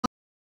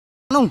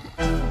Nung.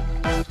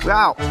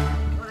 Berat.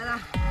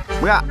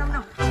 Berat.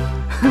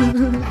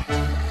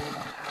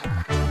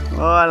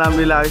 Oh,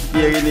 alhamdulillah rezeki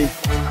hari ni.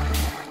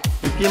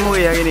 Rezeki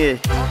murih hari ni.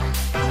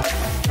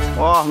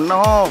 Wah,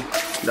 benar.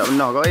 Tak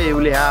benar kau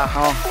boleh ah.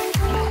 Oh.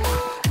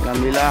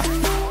 Alhamdulillah.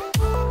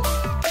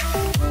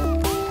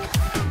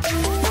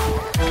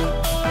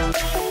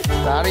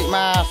 Tarik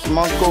mas,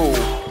 mongko.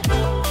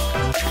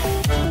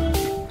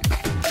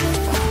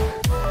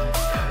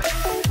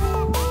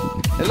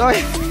 Hello.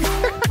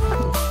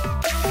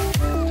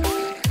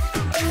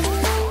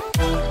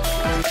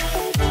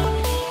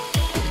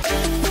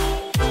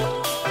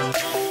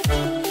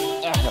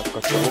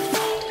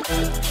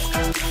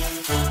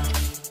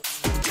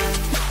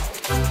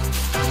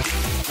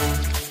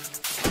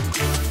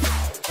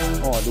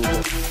 Oh, dulu.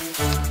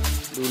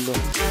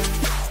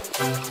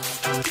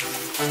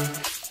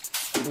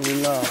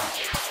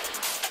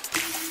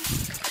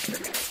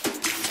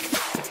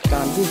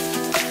 Cantik.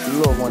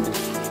 Dulu mandi.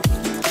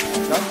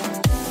 Kan?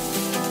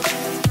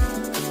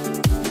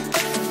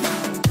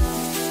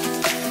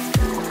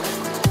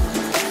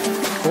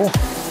 Oh.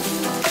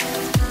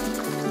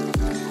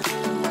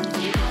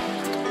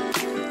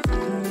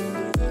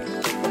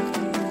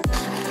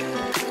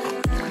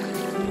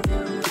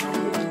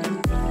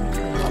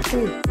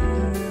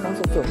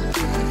 Masuk tu.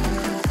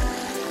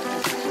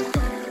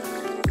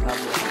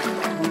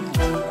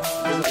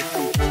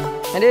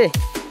 Hadi.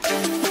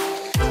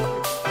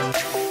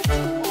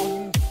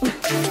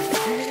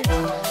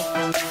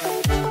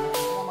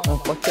 Oh,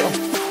 pocok.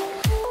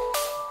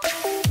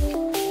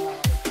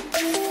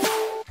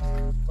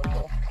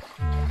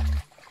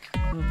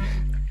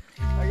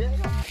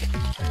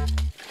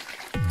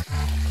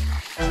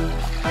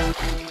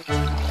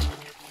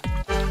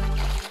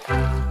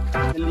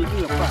 Geli ni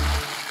lepas.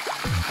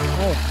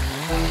 Oh.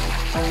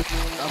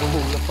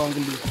 Kampung lepas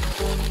geli.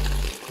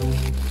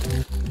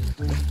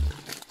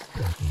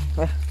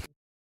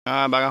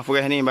 Barang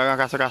fresh ni, barang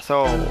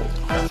kasar-kasar.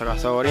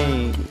 Kasar-kasar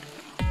ni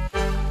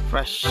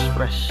fresh.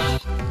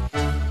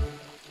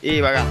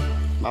 Barang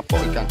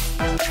bapak ikan.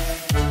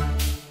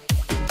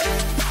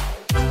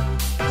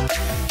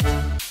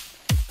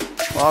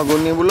 Wah,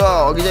 guni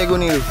pula. Okey je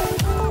guni tu.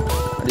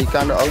 Ada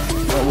ikan dak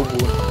nak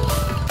bubur.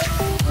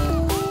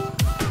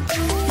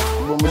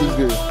 Bubur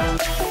meriga.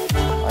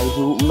 Air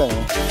buruk meng.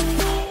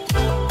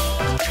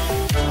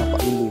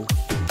 Nampak dulu.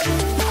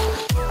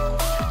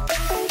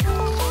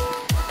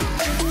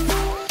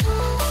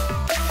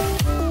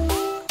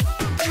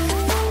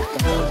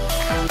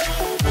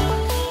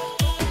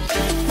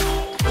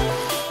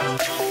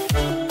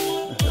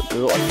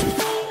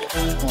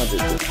 Ada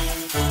tu.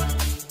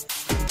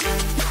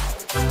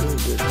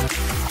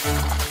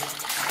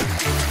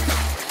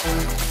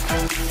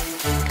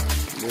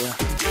 Ya.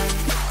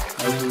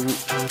 Ayo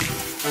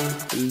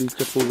beli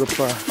cepu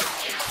gepa.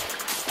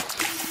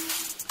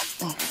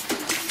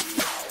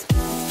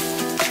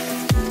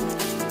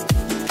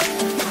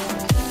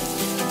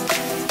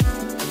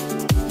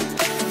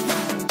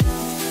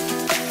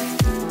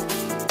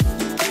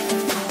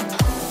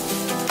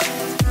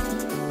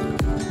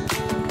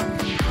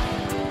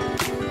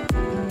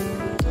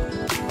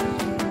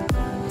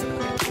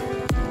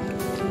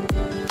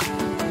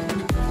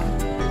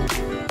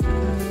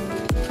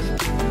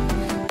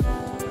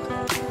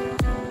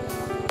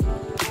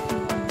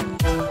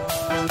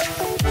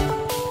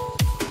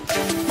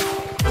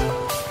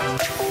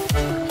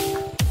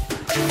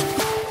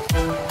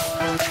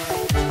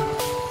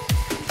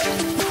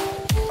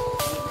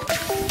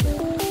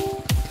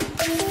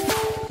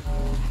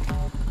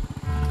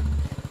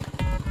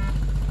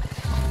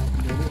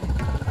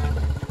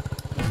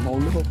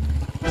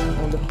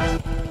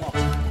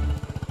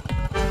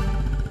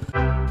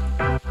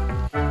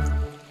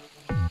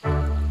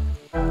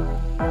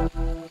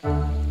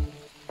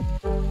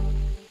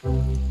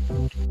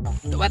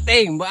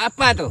 Batin, buat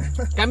apa tu?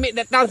 Kami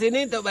datang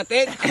sini untuk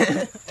batin.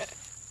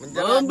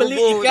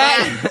 Membeli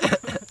ikan.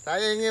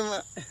 Saya ingin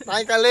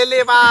naikkan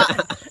lele, Pak.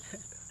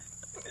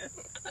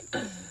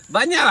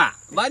 Banyak, Pak?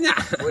 Banyak.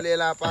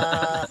 Bolehlah,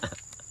 Pak.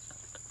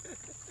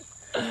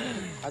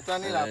 Macam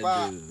ni lah,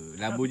 Pak.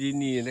 Labu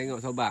jini tengok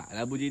sobat.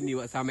 Labu jini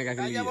buat samai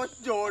kaki. Kaya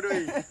bocor tu.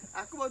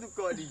 Aku baru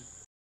tukar ni.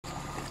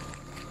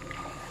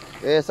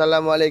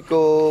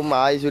 Assalamualaikum.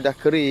 Air sudah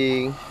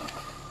kering.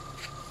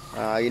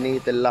 Hari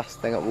ni kita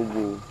last tengok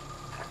bubu.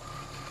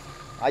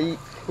 Air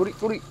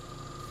kurik.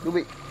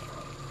 Tubik.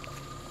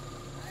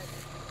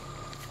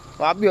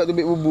 Habis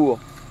tubik bubu.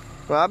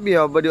 Habis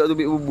apa dia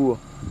tubik bubu.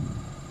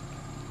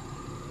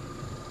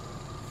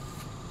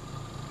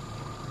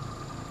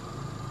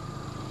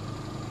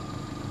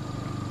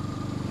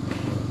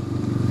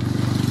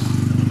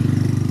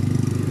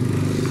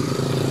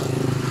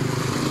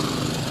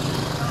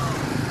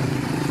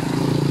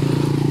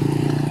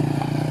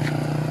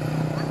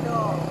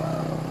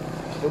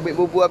 Tubik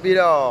bubu habis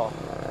dah.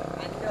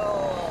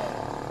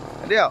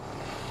 Ada tak?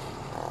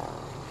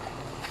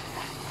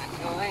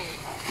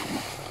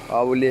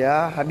 Oh, boleh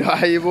lah.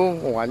 Ada air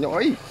pun. Oh, banyak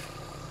air.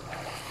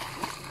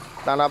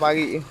 Tanah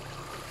pagi.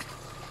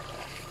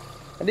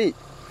 Adik.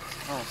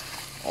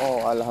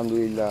 Oh,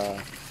 alhamdulillah.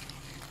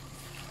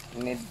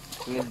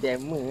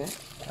 Ngedema.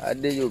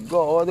 Ada juga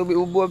orang tu ambil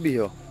bubur habis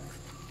tu.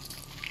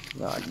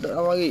 Tak ada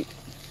lah mari.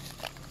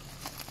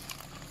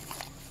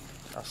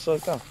 Asal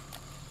kau.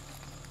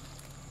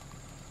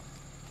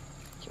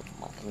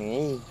 Cuma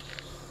ni.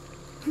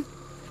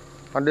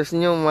 Ada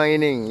senyum hari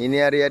ni. Ini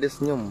hari ada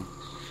senyum.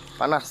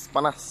 Panas,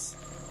 panas.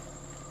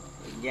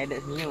 Dia ada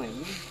senyum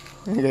lagi.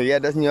 Jadi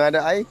ada senyum,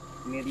 ada air.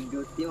 Ni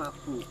rigo tu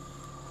mampu.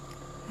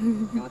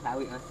 Yang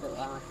sawit masuk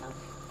lah macam.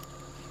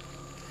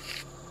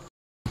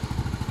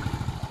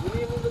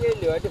 Ini pun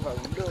bergelo ada pak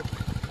benda.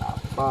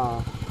 Apa?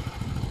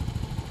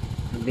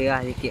 Ada lah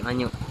sikit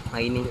manyuk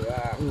hari ni.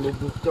 Ya, boleh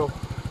bucah.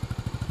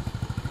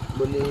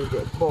 Boleh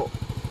jackpot.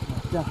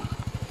 Macam.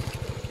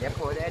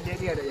 Jackpot dia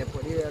ada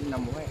jackpot dia 6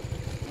 buah.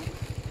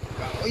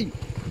 Oi.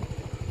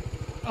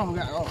 Oh,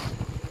 enggak kau.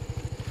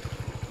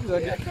 Enggak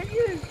ada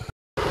kaya.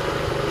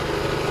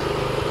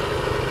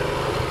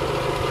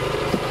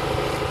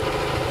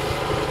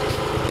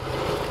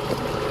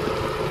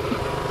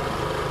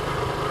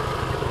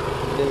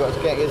 Dia buat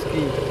sikit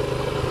rezeki.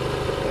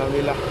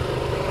 Alhamdulillah.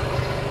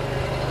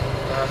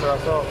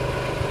 Rasa-rasa.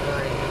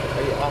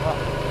 Ayat ahak.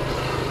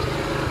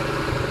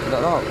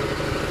 Tak.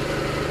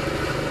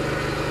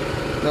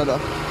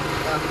 Tak.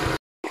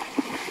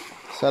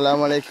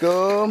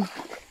 Assalamualaikum.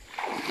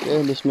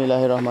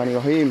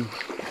 Bismillahirrahmanirrahim.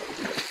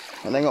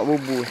 Nak tengok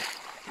bubu.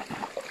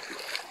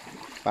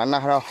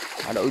 Panas dah.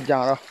 Ada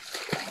hujan dah.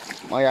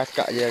 Mari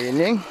akak je hari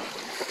ni.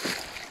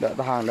 Tak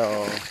tahan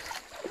dah.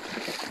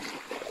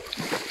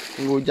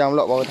 Tunggu hujan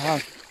pula baru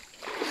tahan.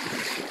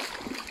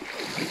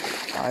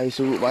 Air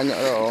surut banyak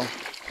dah.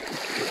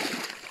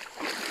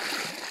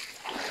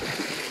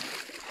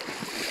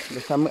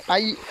 Bersama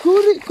air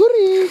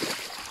kurik-kurik.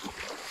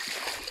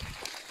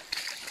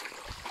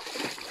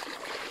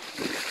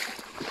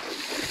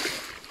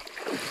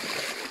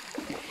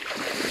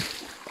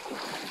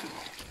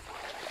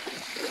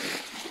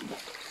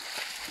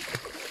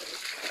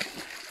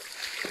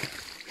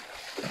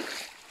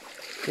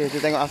 Okay,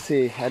 kita tengok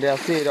asyik. Ada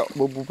asyik tak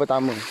bubu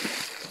pertama.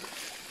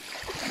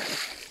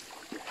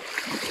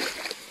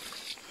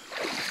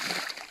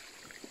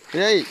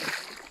 Hei.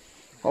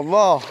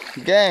 Allah,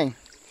 geng.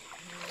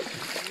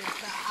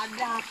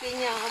 Ada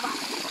hatinya, Abang.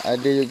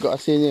 Ada juga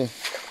asyiknya.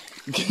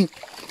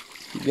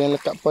 Geng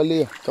lekat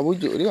kepala. Kau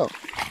bujuk dia tau.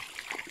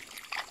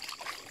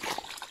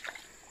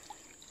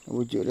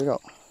 Kau bujuk dia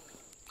tau.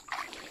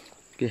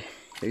 Okay,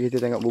 jadi kita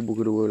tengok bubu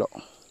kedua pula.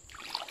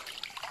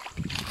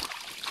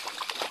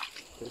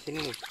 Sini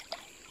ni.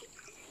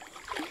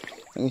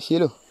 Yang isi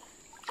lu.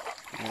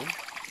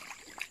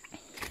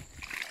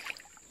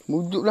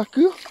 Bujuk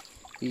belaka.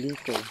 Pilih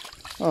tu.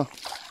 Ha.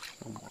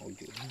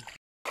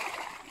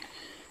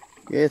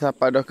 Okey,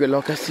 sampai dah ke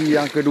lokasi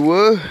yang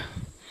kedua.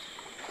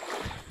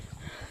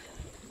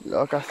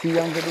 Lokasi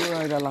yang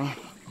kedua dalam.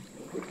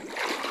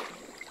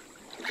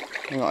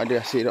 Tengok ada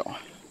asyik tak.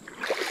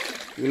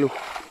 Dulu.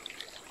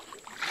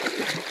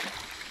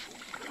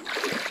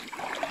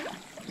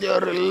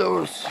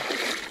 Jarelus.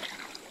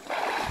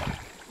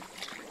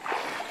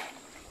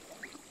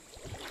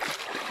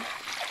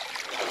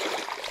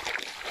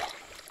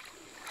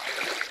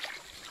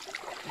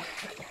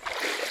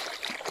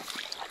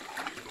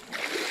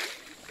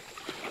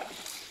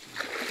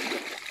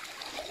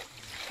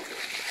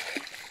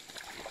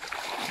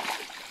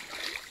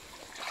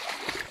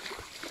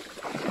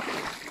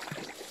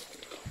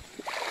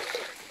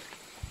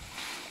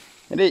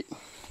 Jadi.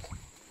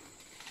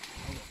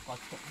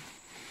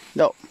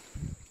 Dok.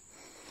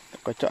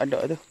 Kocok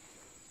ada tu.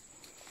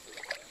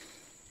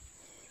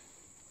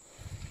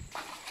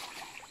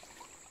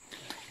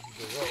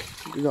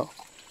 Juga.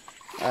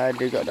 Ada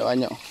juga dah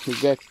banyak.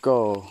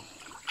 Gecko.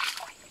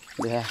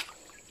 Dah.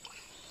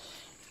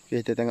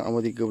 Kita tengok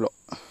nombor 3 pula.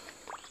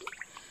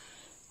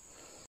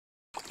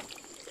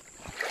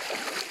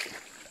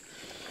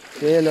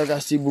 Okay,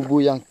 lokasi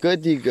bubu yang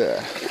ketiga.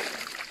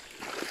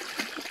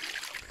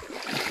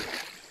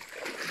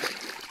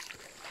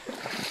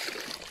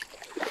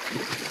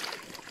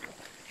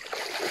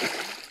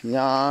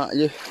 Nyak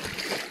je.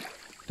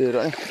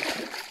 Teruk ni.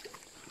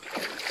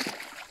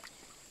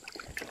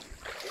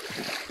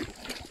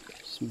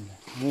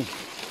 Bismillah.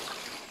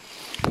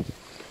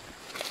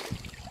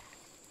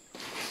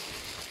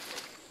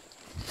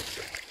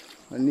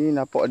 Ni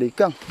nampak ada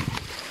ikan.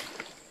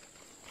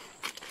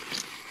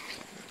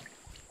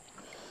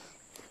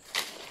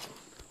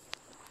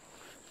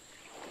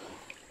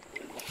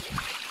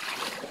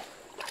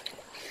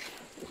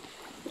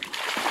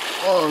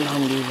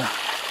 Alhamdulillah.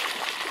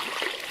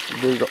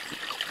 Ada juga.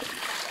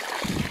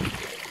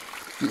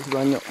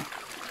 Banyak.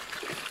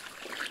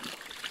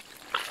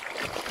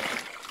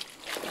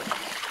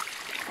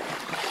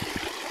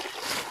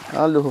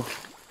 Halo.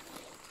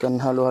 Kan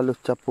halo-halo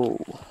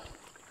capur.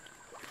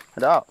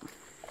 Ada tak?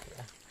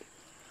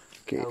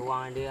 Okey.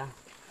 Awang dia.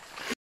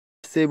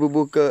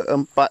 Bubu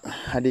keempat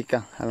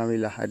hadikan.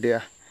 Alhamdulillah ada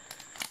lah.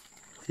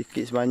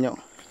 Sikit sebanyak.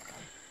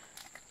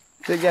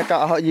 Segi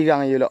akak hak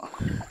jirang je lah.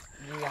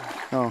 Jirang.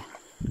 Ha.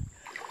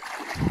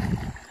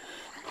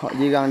 Hak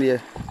jirang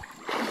dia.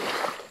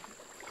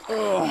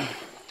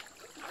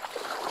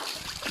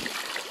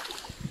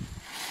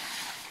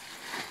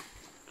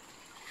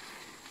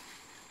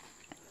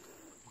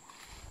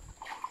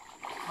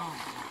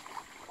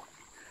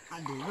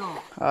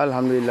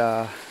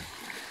 Alhamdulillah.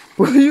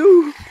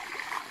 Puyuh.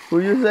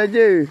 Puyuh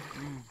saja.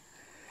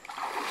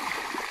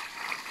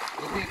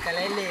 Itu ikan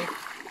lele.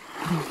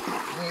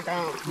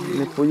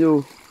 Ni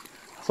puyuh.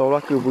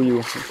 Sahabatku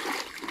puyuh.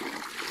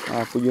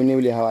 Puyuh ni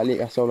boleh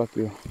balik ke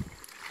sahabatku.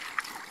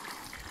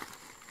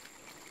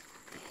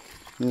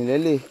 Ni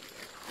lele.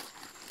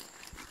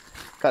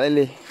 Kak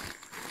lele.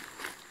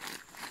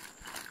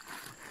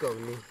 Kau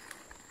ni.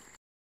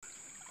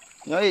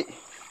 Nyoi.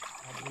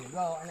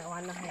 Kau anak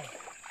mana ni?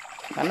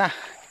 Mana?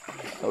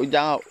 Tak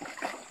hujan tau.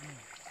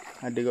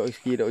 Ada kat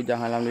rezeki tak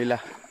hujan,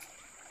 alhamdulillah.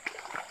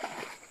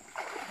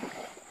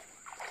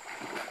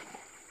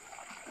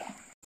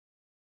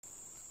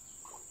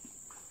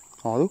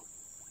 Tu.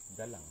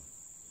 Dalang.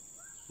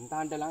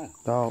 Entah dalang.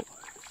 Tahu.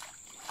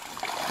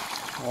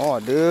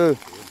 Ada.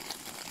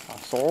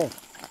 Asal.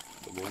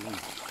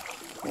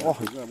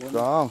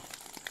 Dah.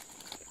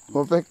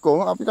 Kau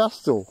pekong api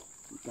kasut.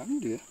 Kan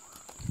dia.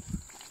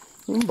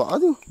 Nampak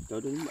tu.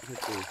 Tahu dah nampak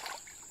satu.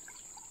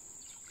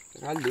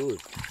 Alu.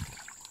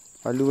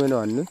 Alu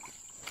mana?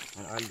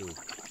 Alu.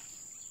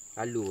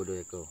 Alu ada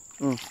ekor.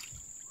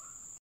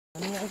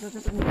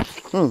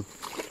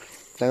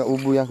 Tengok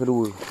ubu yang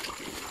kedua.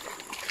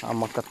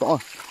 Makan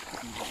tok ah.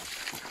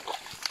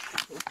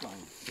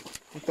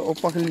 Tok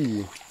opang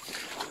keli.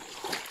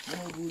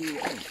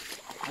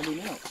 Alu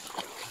ni.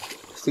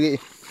 Sikit.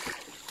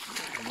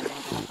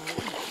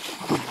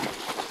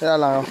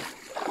 Dah lah.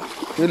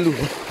 Gelu.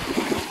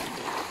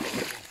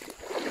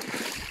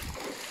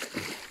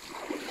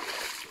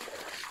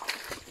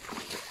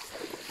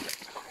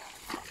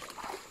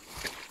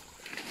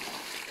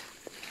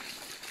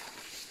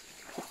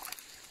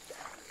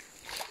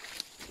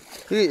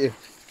 Sikit je.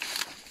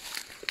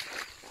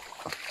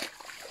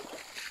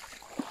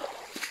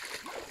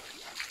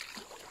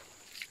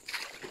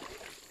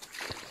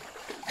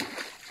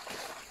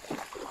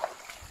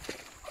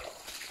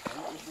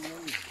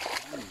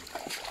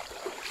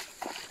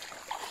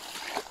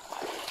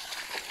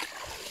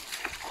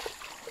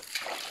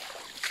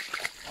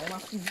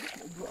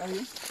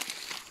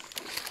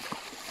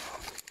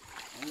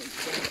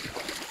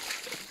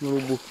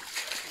 Membubu.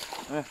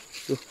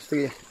 Tu,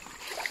 sikit je.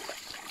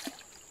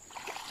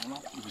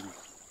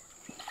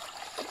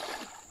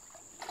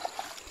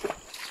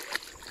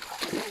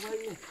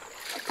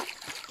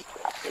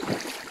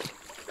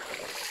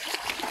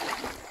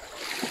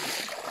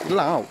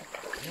 Gelang tau.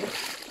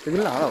 Dia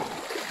gelang tau.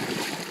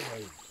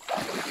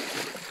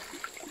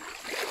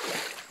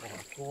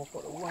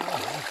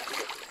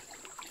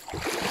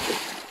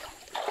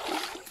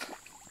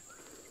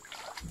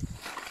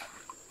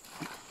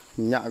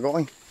 Minyak kau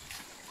ni.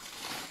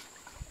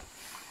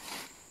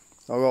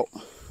 Sorok.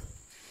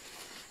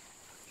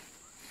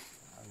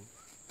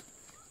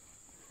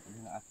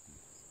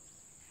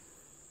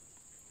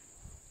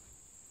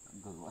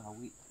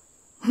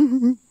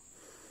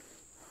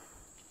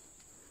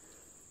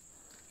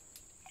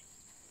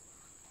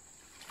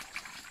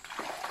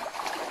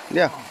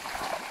 Dia.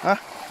 Hah?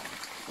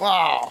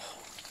 Wow.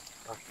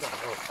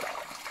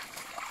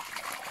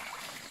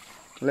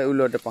 Lihat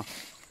ular depan.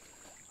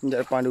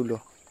 Injak depan dulu.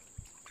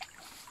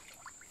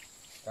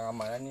 Tengah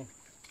mana ni?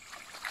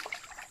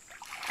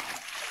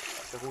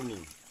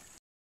 Kuning.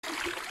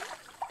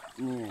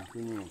 Ni,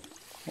 sini.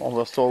 Oh,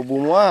 besar ubu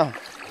muah.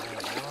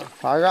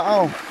 Harap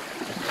tau.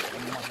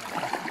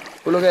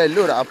 10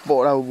 kilo dah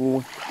apok lah ubu.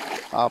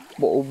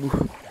 Apok ubu.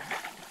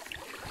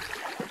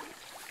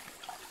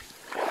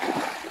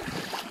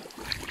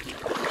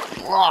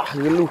 Wah,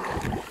 geluh.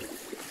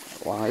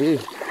 Wah,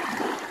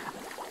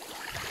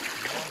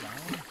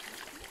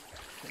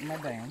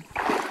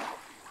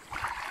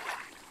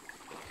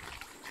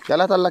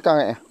 Jalan tak belakang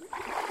eh.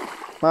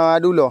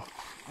 Dulu.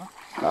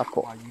 Tak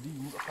apok.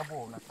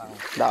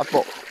 Tak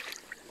apok.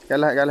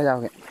 Galah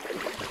jauh ke.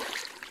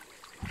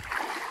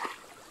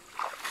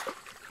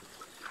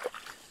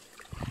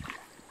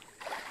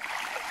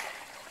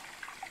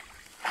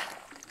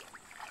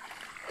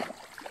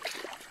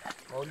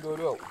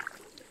 Dulu.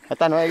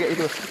 Atan wae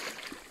itu.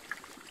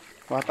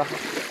 Atas.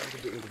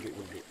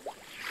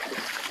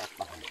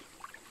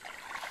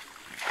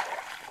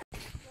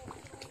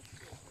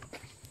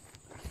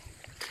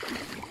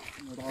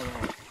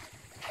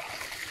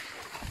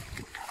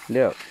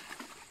 Lihat.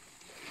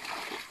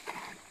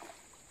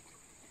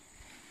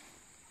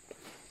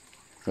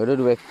 Ada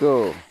 2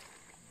 ekor.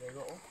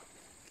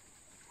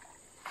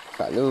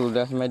 Tak lu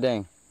dah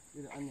semedang.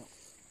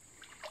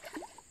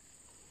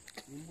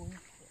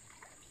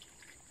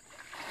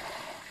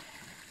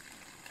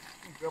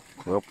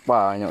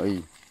 Berapa banyak ni?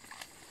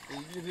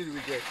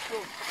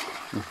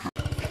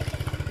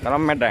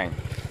 Dalam medang.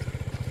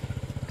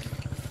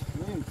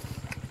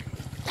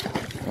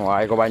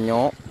 Wah, ekor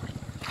banyak.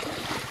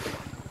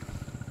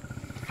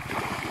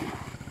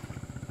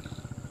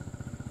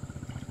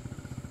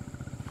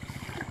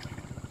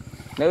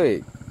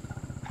 Oi.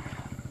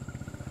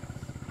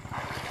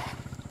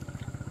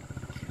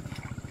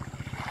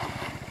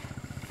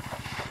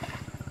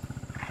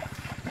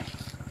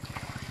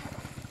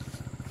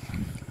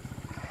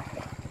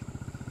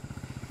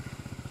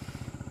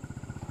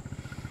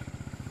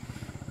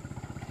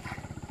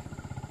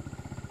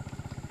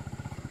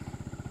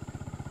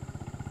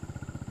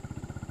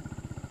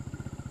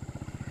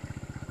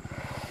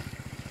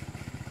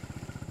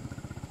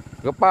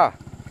 Gepa.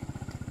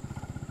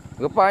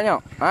 Gepanya.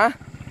 Ha?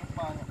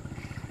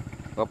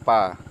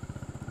 Gepa.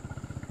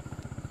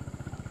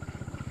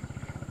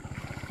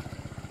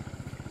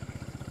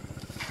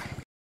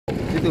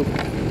 Situ.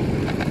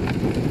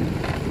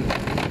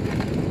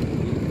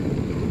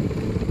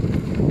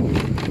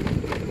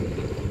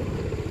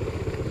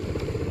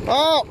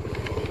 Oh.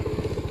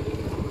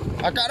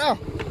 Akak dah.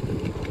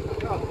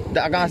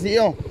 Tak akan asyik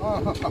tau.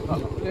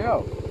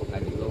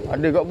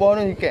 Ada kat bawah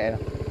ni sikit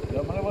dah.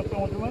 Dah mana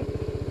potong tu mana?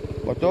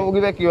 Botol pergi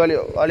baki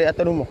balik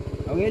atas rumah.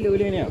 Okey,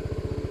 boleh ni.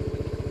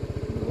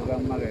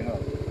 Orang makan kau.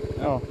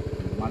 Oh.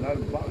 Mana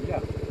buat je.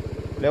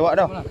 Lewat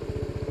dah.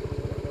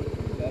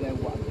 Dah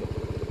lewat je.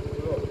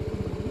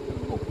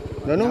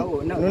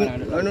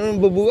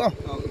 Nunu bebu ah.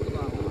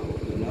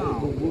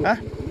 Ha?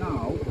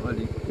 Nau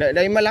kali.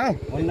 Dari Malang.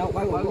 Nak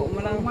paruk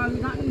malang.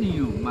 Mari nak ni.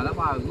 Malah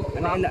paruk.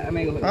 Anak elak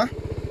amai kau. Ha?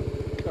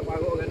 Tak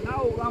paruk kan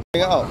nau kan.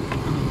 Tengok.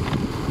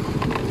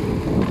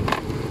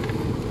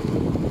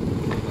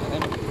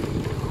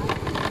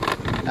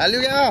 Lalu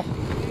ke kau?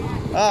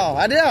 Oh,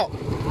 ada tau?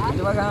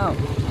 Ada barang kau.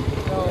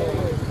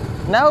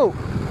 Nau.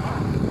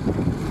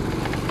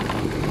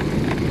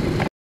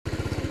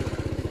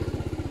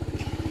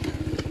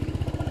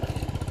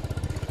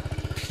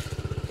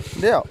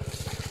 Dia.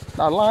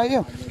 Tak lah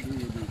je.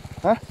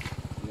 Ha?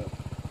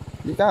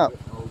 Dia tak.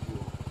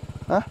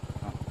 Ha?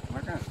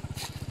 Makan.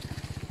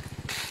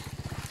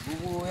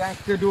 Bubu yang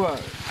kedua.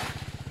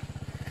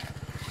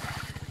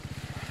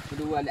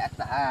 Kedua di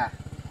atas ah.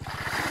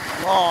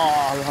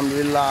 Oh,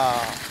 alhamdulillah.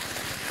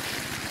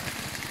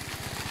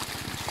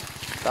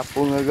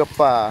 Tapung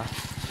ngegepa.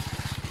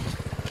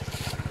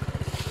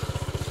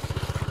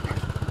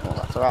 Oh,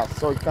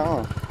 rasa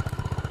ikan.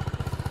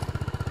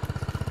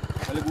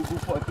 Kalau bubu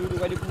pot tu 2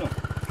 kali penuh.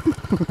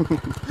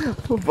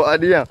 Buat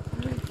dia.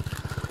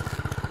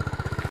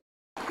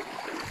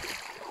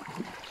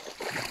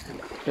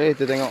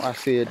 Kita tengok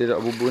hasil dia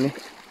tak bubu ni.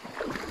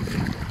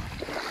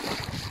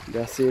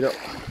 Ada hasil tak?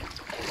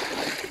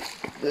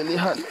 Kita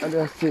lihat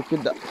ada hasil ke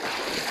tak.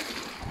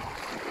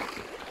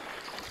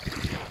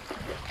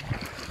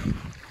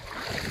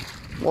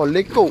 Oh,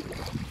 lekuk.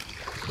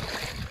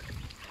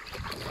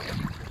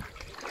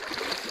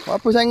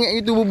 Apa sangat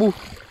itu bubu?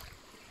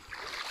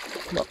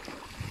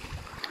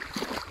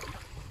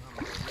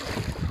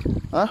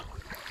 Ha?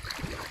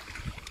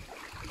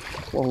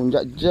 Wah,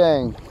 hunjak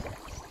jeng.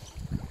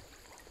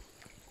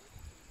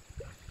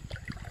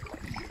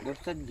 Dah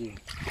saja.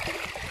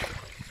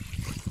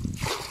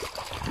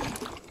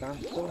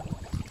 Kasih.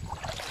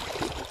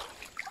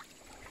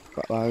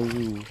 Kak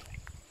baru.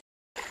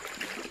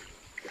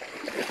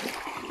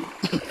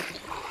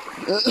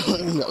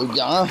 Tak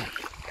hujan lah.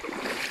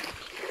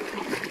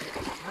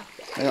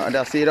 Tengok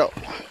ada hasil tak.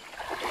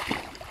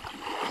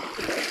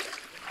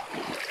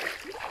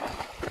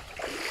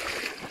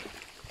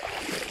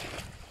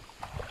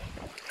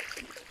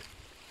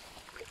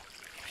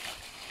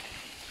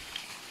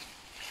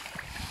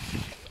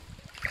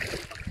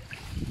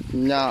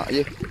 Minyak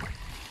je.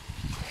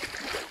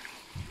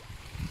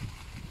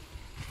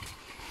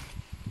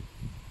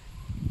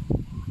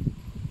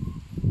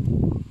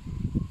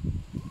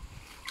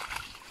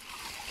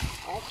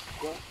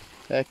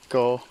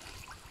 Ekor.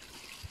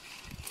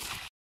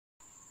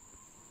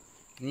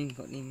 Ni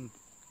kau ni.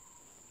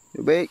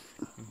 Duk baik.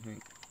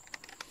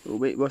 Duk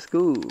baik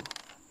bosku.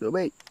 Duk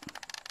baik.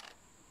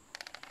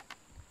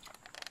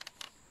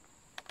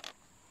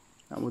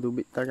 Nak mau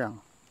duk baik tarang.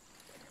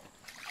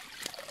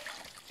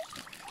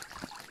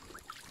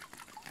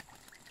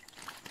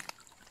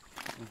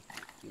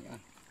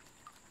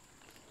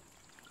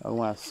 Kau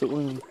masuk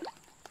ni.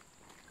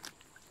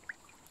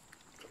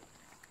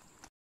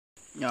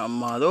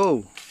 Nyamah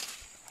tu.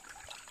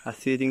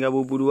 Hasil tinggal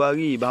bubu 2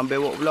 hari. Bahan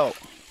bewok pula.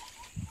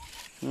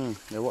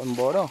 Bewok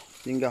lembah dah.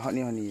 Tinggal hak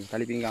ni.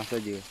 Tali pinggang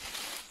saja.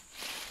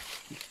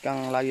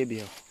 Ikan lari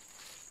biar.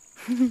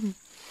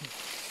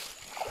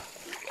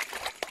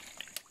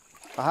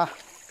 Faham?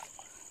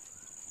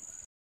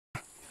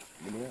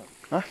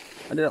 Ha?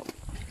 Ada tak?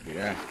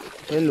 Ya.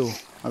 Hello.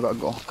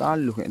 Agak-agak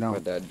kaluh kat dalam.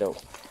 Ada dau.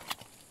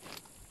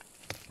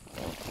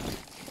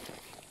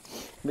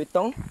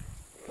 Betong.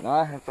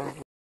 Nah,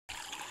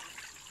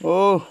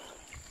 Oh.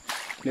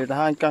 Dia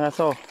tahan ikan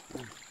rasa.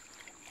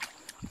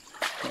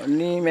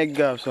 Ni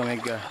mega besar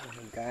mega.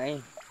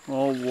 kain.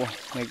 Oh, wah,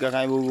 mega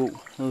kain buruk.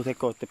 Tu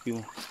sekor tepi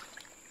mu.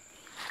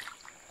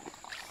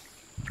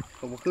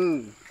 Kau buka.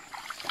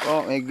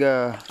 Oh,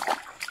 mega.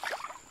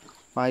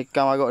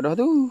 Ikan marok dah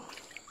tu.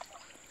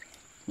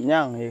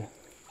 Nyang je.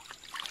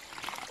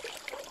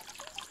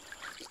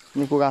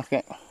 Ni kurang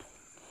sikit.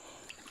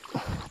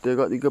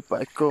 Tengok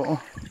 3-4 ekor.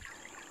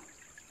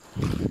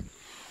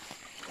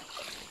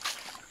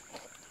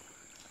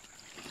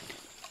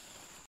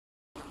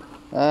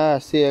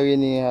 Hasil hari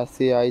ni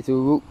hasil air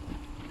surut.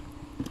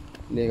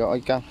 Dia kat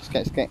ikan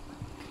sikit-sikit.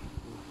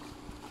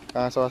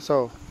 Ikan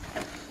asal-asal.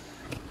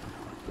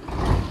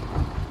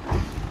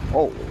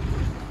 Oh.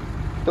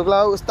 Tu ke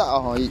laut start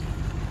ah.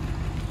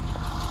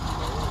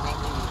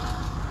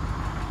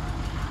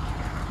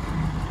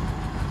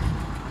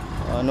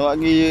 Nak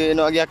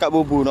pergi akak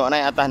bubu, nak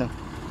naik atas tu.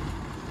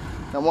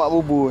 Nak muat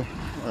bubu.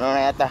 Nak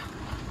naik atas.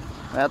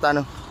 Naik atas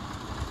tu.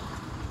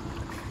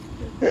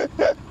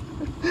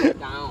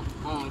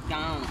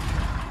 Ciao.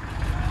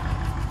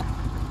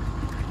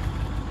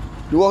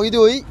 Dua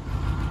gitu i.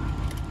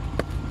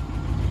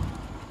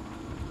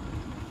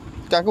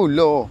 Kan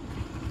kulo.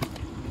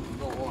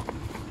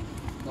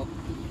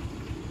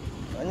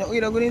 Banyak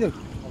lagu ni tu.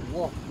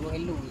 Allah, lu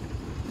elu.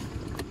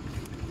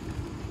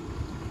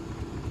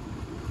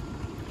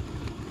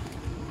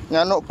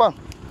 Nganuk pang.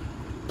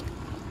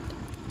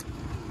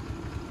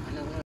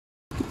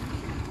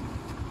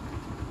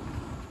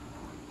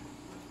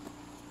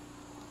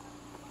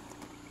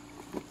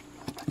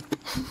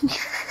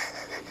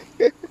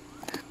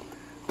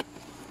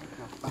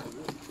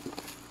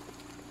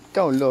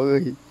 Kau lo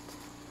ơi.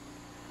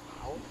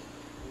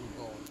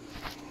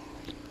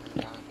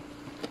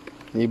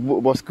 Sibuk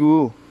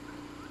bosku.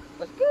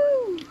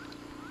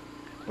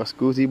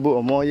 Bosku sibuk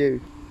omong je.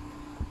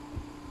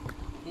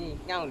 Ni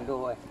kau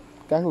rồi.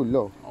 Kan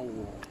kulo.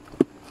 Oh.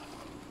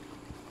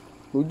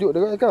 Rujuk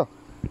dekat kau.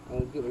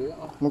 Rujuk dia.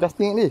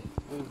 Mengkasting ni.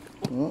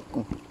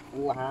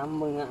 Wah,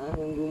 hamba ngak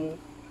tunggu.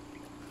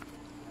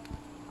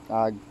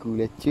 Aku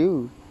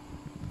lecu.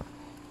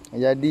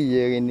 Jadi je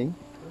hari ni.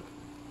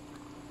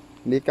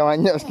 Likan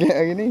banyak sikit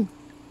hari ni.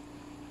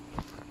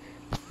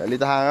 Tak boleh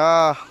tahan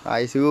lah.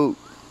 Air seruk.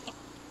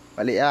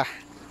 Balik lah.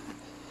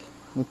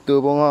 Motor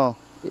pun lah.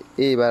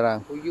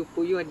 Barang.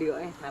 Puyuh ada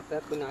Apa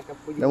aku nak akan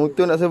puyuh. Dan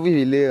motor nak servis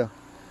bila?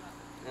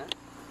 Ha?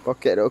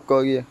 Poket dok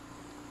kau lagi.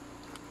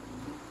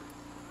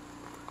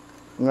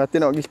 Ngati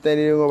nak pergi stand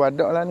dia dengan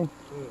badak lah ni.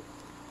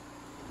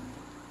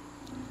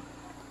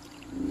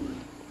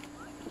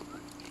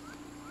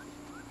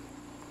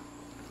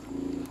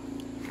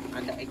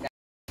 Ada ikan.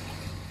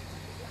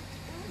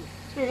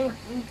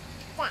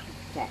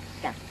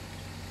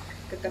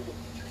 Ketemu.